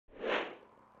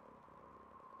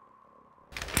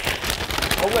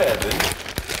Oh, where then?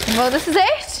 Well, this is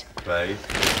it. Right.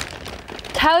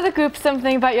 Tell the group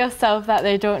something about yourself that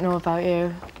they don't know about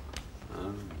you.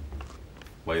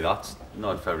 Wait, that's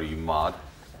not very mad.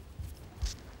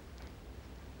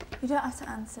 You don't have to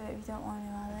answer it if you don't want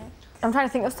to, Alex. I'm trying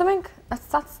to think of something.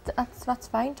 That's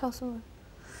fine. Tell someone.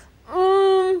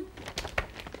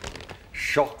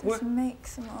 Shock Just make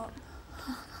some up.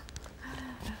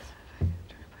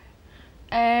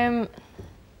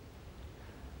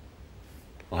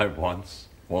 I once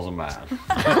was a man.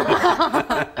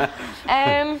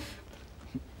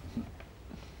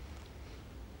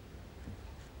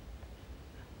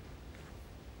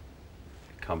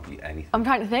 Can't be anything. I'm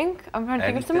trying to think. of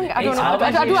something. I Anything.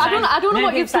 don't know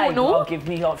what you don't know. Well, give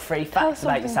me your 3 facts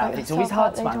about yourself. It's always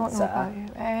hard to answer.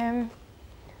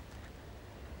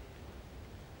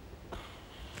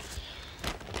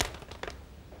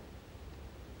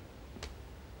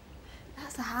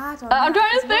 That's a hard one. I'm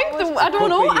trying to think. I don't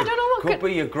know what could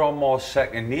be your grandma's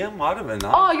second name, might have been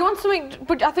that. Oh, you want something?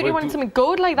 But I think you wanted something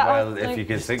good like that. Well, like, if you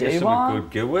can think of something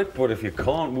good, go it. But if you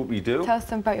can't, what we do? Tell us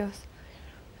something about yours.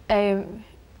 Have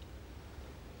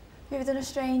you ever done a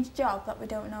strange job that we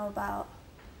don't know about?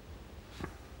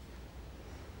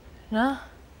 No.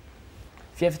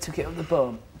 Have you ever took it up the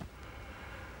bum?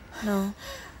 No.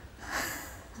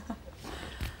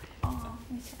 Oh,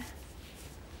 me too.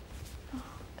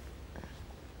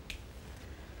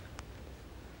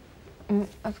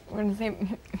 I was going to say,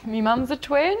 my mum's a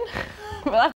twin.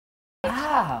 Well,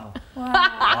 Wow.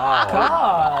 Wow.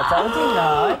 God, I didn't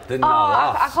know. Didn't know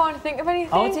that. I can't think of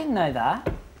anything. I didn't know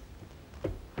that.